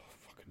thinking, oh,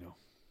 fucking hell,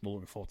 I'm not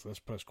looking forward to this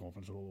press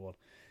conference or whatever.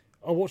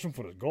 I watch him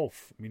for his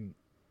golf. I mean,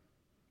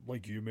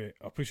 like you, mate,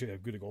 I appreciate how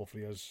good a golfer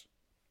he is.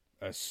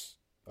 I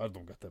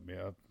don't get that, mate.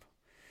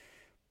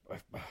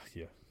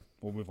 Yeah,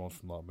 we'll move on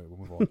from that, mate. We'll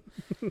move on.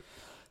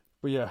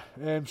 But yeah,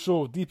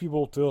 so DP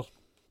World Tour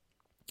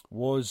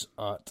was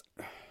at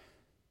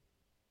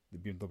the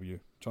BMW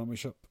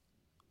Championship.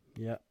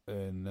 Yeah.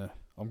 And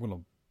I'm going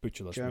to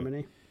butcher this, Germany.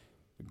 Mate.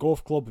 The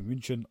golf club in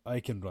München,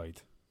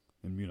 Eichenride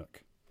in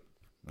Munich.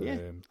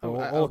 Yeah.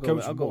 All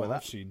accounts from what what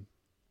I've seen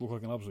look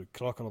like an absolute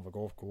cracker of a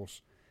golf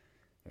course.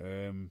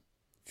 Good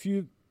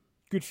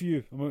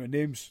few amount of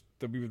names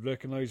that we would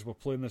recognise were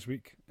playing this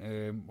week.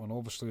 And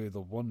obviously the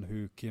one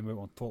who came out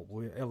on top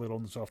earlier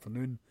on this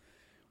afternoon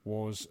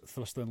was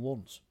Tristan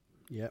Lawrence.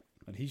 Yep.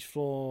 And he's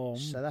from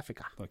South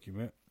Africa. Thank you,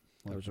 mate.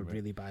 That was a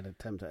really bad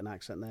attempt at an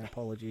accent there.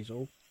 Apologies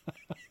all.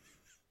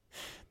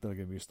 Don't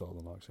get me started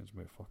on accents,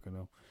 mate. Fucking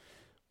hell.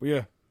 But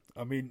yeah,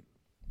 I mean,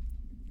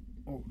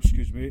 oh,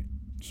 excuse me.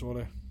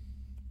 Sorry.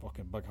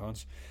 Fucking big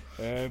hands.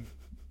 Right.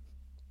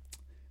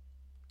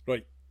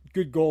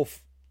 Good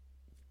golf.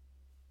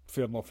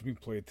 Fair enough, being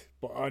played.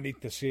 But I need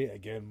to say it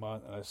again,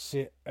 man. And I say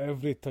it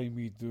every time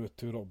we do a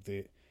tour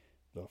update.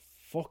 The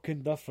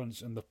fucking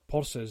difference in the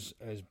purses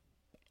is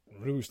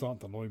really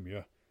starting to annoy me,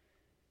 yeah.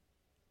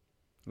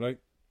 Right.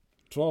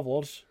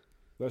 Travellers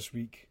this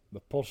week,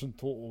 the person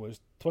total is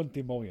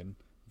 20 million.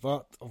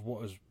 That of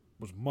what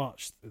was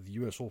matched at the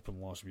US Open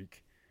last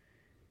week.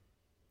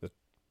 The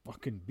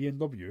fucking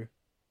BMW,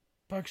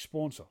 big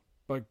sponsor,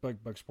 big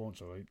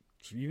sponsor, right?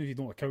 So even if you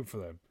don't account for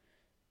them,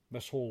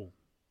 this whole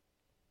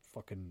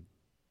fucking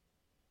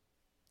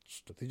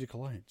strategic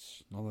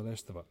alliance and all the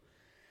rest of it,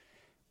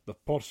 the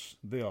purse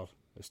there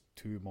is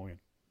 2 million.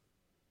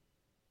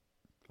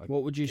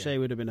 What would you say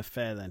would have been a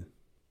fair then?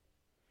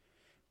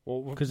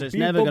 Well, because it's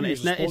never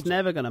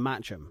gonna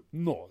match him.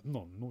 No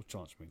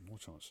chance, mate, no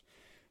chance.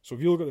 So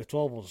if you look at the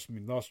Travellers, I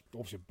mean, that's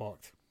obviously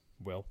backed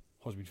well,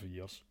 has been for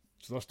years.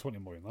 So that's 20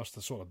 million. That's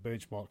the sort of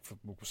benchmark for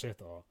we'll set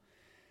it at.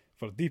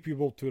 For a DP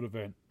World Tour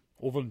event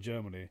over in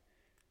Germany,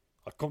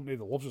 a company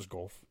that loves its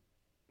golf,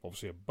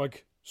 obviously a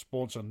big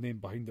sponsor name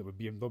behind it with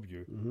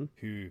BMW,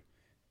 who, I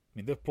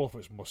mean, their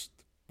profits must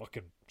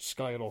fucking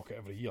skyrocket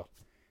every year.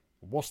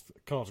 Worst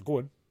car's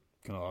going,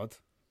 can I add?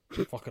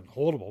 Fucking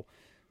horrible.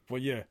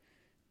 But yeah,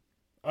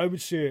 I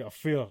would say a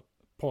fair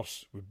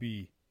purse would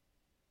be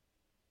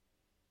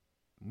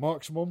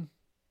maximum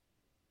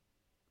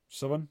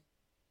 7,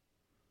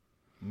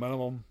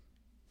 minimum.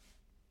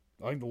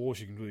 I think the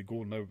lowest you can really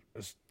go now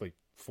is like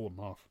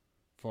 4.5,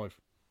 5.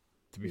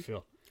 To be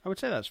fair, I would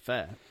say that's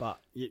fair,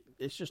 but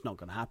it's just not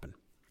going to happen.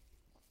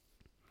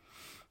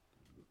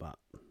 But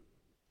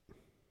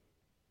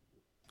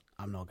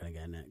I'm not going to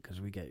get in it because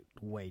we get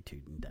way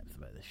too in depth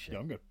about this shit.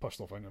 Yeah, I'm getting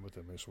pissed off thinking about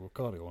it, mate, so we'll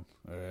carry on.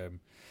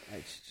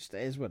 It's just,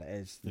 it is what it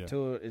is. The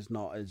tour is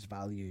not as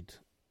valued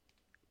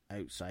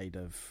outside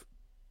of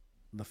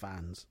the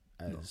fans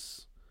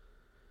as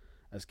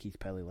Keith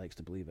Pelly likes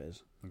to believe it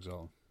is.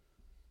 Exactly.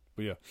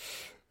 But yeah,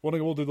 one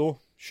thing I will do though,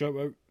 shout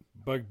out,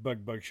 big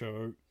shout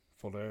out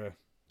for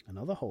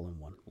another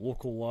hole-in-one.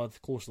 Local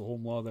lad, close to the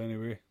home lad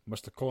anyway,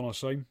 Mr. Connor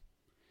Syme.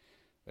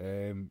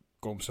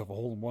 Got himself a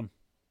hole-in-one.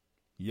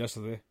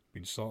 yesterday,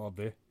 being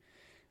Saturday,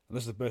 and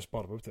this is the best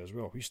part about it as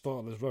well. He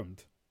started his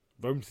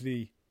round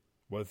 3,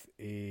 with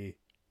a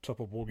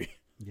triple bogey.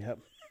 Yep.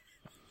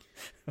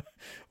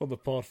 On the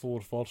par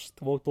 4 first,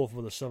 walked off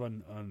with a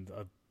 7, and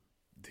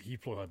he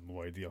probably had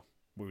no idea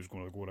what he was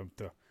going to go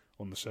into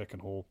on the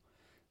second hole.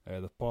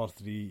 The par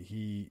 3,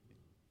 he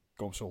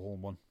got himself a hole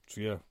in one.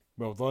 So yeah,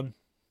 well done.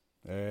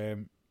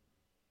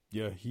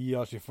 Yeah, he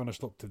actually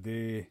finished up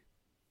today.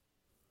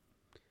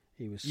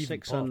 He was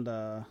 6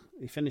 under.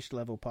 He finished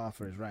level par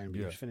for his round,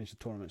 but he finished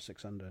the tournament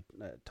 6 under,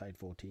 tied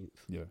 14th.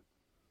 Yeah.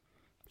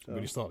 So,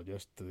 but he started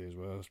yesterday as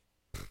well.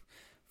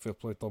 Fair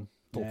play, Tom.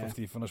 Top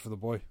 50 finish for the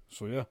boy.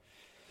 So yeah.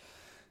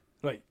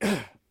 Right.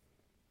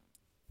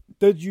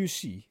 Did you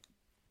see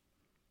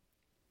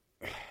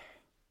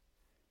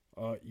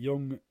a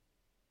young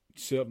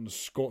certain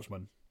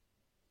Scotsman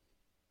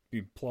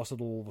being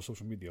plastered all over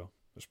social media,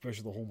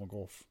 especially the Home of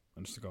Golf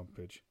Instagram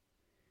page,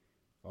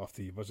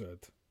 after he visited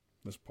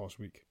this past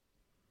week?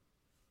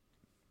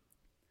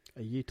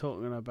 Are you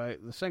talking about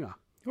the singer?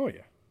 Oh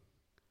yeah,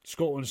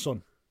 Scotland's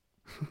son.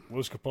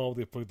 Lewis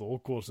Capaldi played the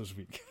Old Course this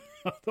week.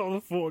 All the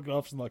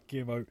photographs and that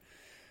came out,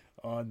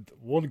 and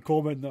one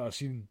comment that I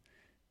seen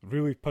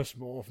really pissed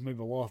me off, made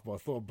me laugh, but I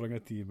thought I'd bring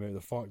it to you, mate.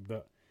 The fact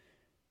that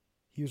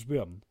he was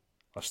wearing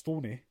a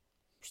Stone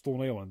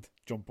Island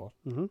jumper,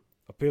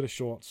 a pair of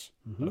shorts,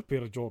 and a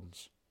pair of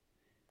Jordans.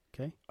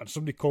 Okay. And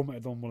somebody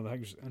commented on one of the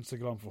things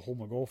Instagram for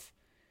Home of Golf.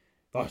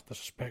 That's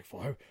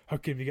disrespectful. How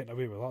can we get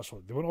away with that?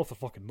 So they went off the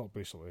fucking nut,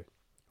 basically.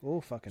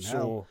 Oh, fucking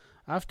hell.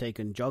 I've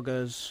taken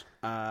joggers,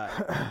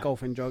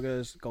 golfing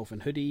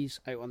hoodies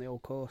out on the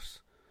old course.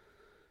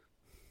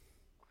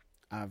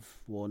 I've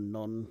worn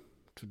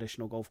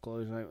non-traditional golf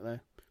clothes out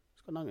there.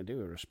 It's got nothing to do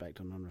with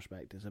respect or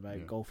non-respect. It's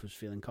about golfers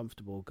feeling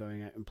comfortable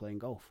going out and playing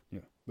golf.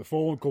 Yeah. The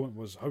following comment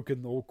was, how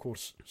can the old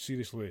course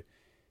seriously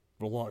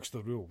relax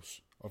the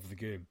rules of the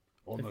game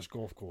on this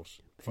golf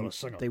course for a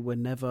singer? They were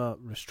never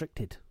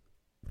restricted.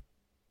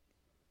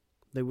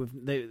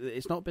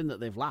 It's not been that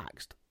they've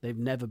laxed. They've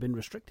never been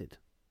restricted.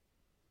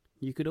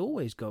 You could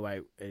always go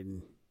out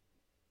in,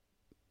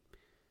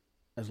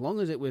 as long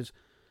as it was.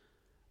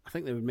 I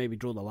think they would maybe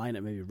draw the line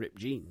at maybe ripped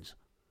jeans.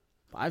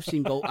 But I've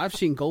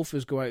seen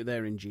golfers go out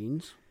there in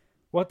jeans.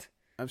 What?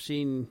 I've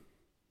seen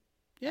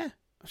it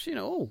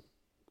all.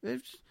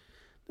 There's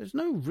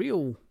no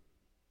real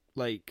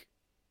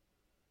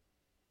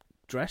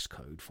dress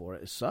code for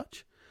it as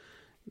such.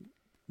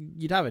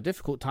 You'd have a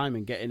difficult time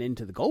in getting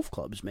into the golf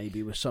clubs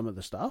maybe with some of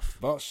the stuff.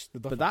 That's the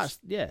difference.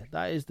 But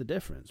that is the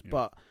difference. Yeah.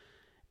 But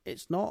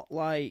it's not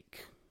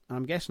like,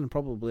 I'm guessing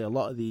probably a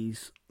lot of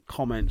these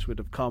comments would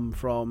have come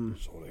from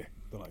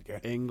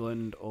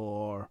England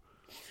or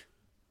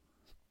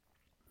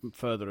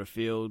further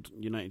afield,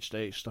 United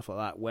States, stuff like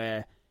that,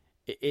 where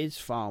it is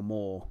far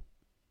more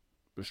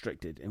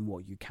restricted in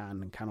what you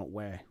can and cannot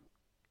wear.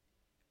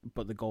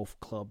 But the golf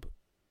club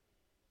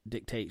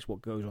dictates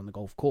what goes on the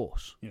golf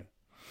course. Yeah.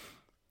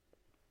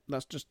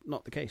 That's just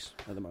not the case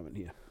at the moment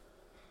here.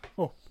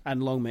 Oh.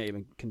 And long may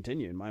even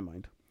continue in my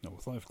mind. No,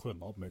 thank you for clearing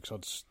that up, mate,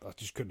 because I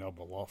just couldn't help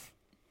but laugh.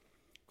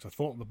 Because I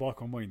thought in the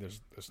back of my mind,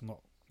 it's not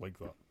like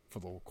that for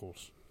the whole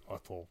course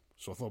at all.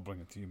 So I thought I'd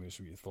bring it to you, mate,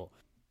 see what you thought.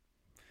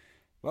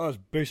 That was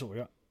basically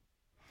it.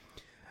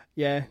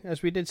 Yeah,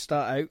 as we did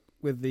start out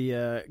with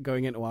the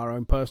going into our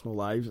own personal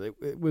lives,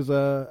 it was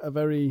a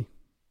very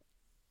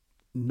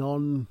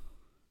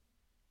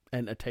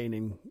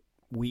non-entertaining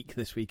week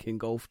this week in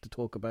golf to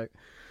talk about.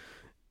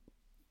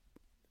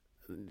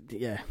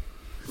 Yeah,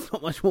 there's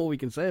not much more we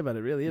can say about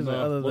it, really, is it?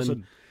 Other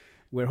than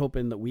we're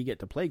hoping that we get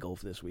to play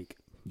golf this week.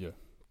 Yeah,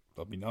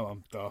 I mean,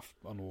 I'm daft.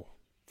 I know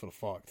for a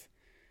fact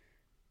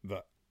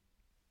that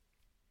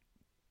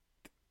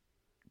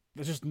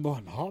there's just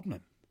nothing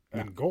happening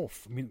in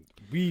golf. I mean,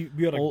 we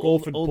are a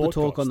golfing podcast. All the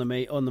talk on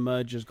the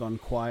merge has gone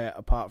quiet,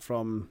 apart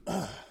from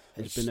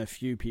there's been a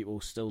few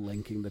people still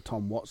linking the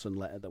Tom Watson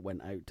letter that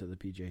went out to the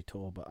PGA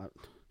Tour, but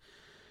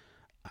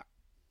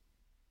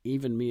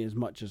even me, as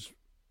much as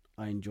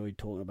I enjoyed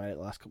talking about it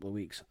the last couple of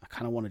weeks, I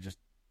kind of want to just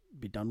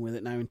be done with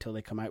it now until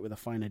they come out with the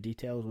finer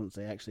details once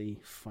they actually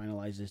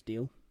finalise this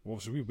deal. Well,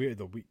 so we waited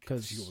a week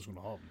to see what was going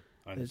to happen,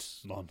 and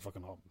nothing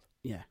fucking happened.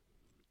 Yeah,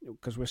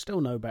 because we're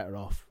still no better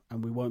off,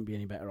 and we won't be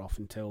any better off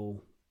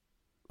until,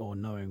 or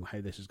knowing how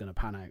this is going to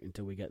pan out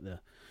until we get the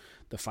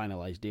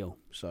finalised deal.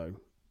 So,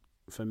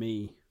 for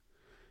me,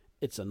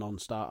 it's a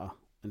non-starter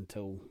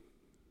until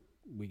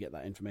we get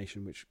that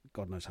information, which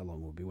God knows how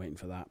long we'll be waiting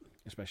for that,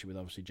 especially with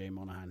obviously Jay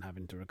Monahan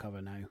having to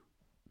recover now.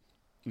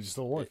 Is he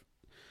still alive?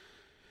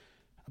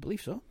 I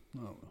believe so.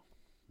 Oh, well.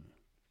 Yeah.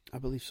 I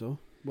believe so.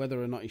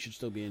 Whether or not he should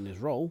still be in his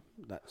role,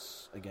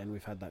 that's, again,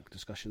 we've had that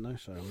discussion though,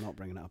 so I'm not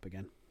bringing it up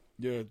again.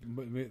 Yeah,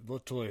 mate,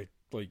 literally,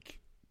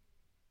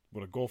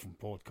 we're a golfing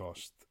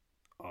podcast,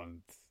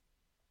 and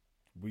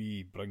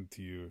we bring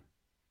to you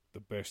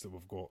the best that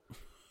we've got.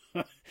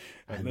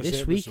 And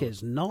this week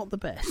is not the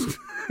best.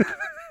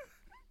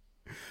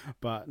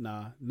 But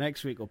nah,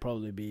 next week will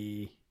probably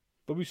be...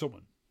 There'll be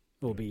something.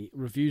 Will be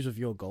reviews of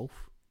your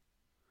golf.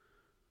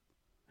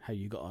 how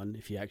you got on,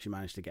 if you actually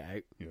managed to get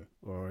out, Yeah.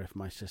 or if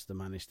my sister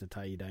managed to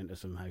tie you down to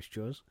some house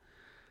chores,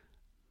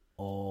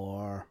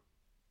 or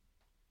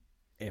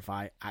if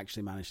I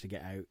actually managed to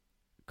get out,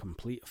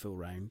 complete a full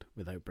round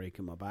without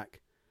breaking my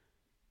back,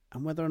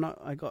 and whether or not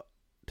I got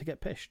to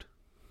get pished,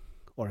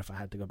 or if I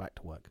had to go back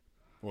to work.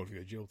 Or if you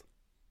get jailed.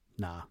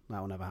 Nah, that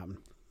will never happen.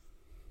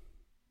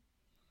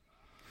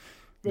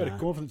 Very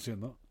confident saying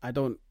that. I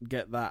don't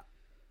get that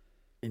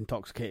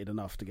intoxicated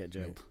enough to get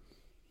jailed.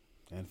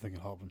 Yeah. Anything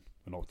can happen.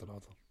 We're knocked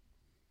out.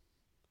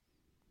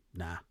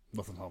 Nah.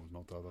 Nothing happens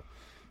knocked out.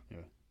 Yeah.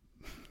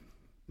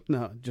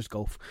 No, just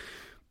golf.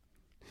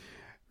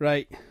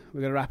 Right,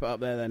 we're gonna wrap it up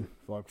there then.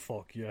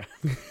 Fuck yeah.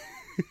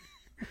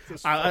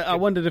 I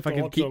wondered if I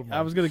could keep.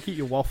 I was going to keep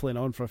you waffling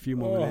on for a few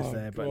more minutes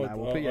there, but nah,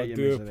 we'll put you out your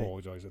misery. I do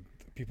apologise.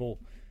 People,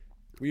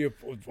 we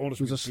honestly,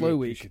 it was a slow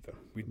week.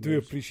 We do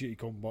appreciate you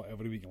coming back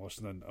every week and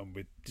listening, and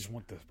we just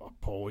want to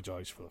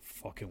apologise for the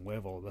fucking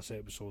level of this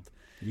episode.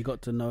 You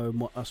got to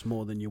know us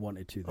more than you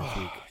wanted to this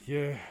week.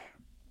 Yeah.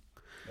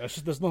 It's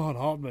just, there's nothing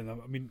happening.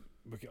 I mean,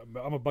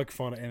 I'm a big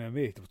fan of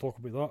MMA. Do we talk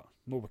about that?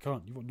 No, we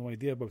can't. You've got no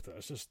idea about it.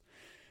 It's just,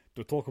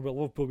 do we talk about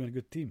Liverpool being a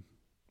good team?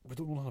 We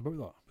don't know nothing about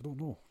that. We don't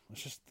know.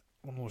 It's just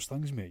one of those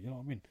things, mate. You know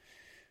what I mean?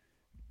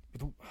 We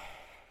don't.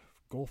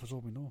 Golf is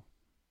all we know.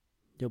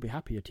 You'll be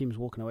happy your team's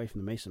walking away from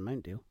the Mason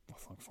Mount deal. Oh,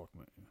 thank fuck,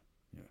 mate.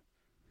 Yeah.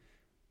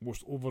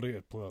 Most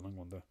overrated player in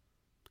England there.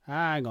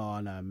 Hang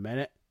on a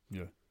minute.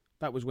 Yeah.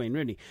 That was Wayne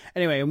Rooney.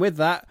 Anyway, and with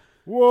that...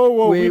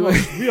 Whoa, we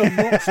are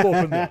not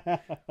stopping there.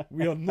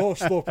 We are not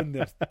stopping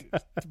there.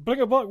 Bring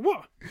it back,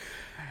 what?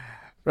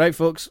 Right,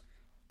 folks.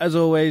 As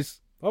always...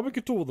 I'm in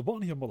control of the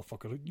button here,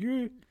 motherfucker.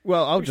 You...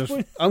 Well,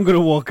 I'm going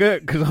to walk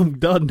out because I'm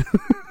done.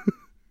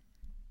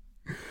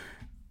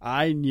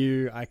 I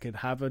knew I could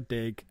have a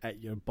dig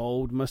at your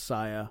bald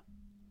messiah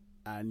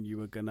and you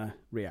were going to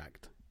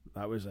react.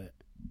 That was it.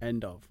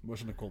 End of.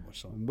 What's going to call my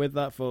son? And with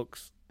that,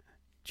 folks,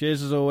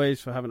 cheers as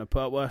always for having to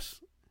put up with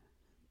us.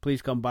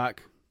 Please come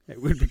back.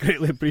 It would be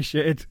greatly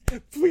appreciated.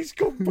 Please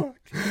come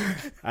back.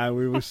 And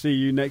we will see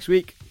you next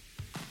week.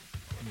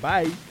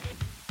 Bye.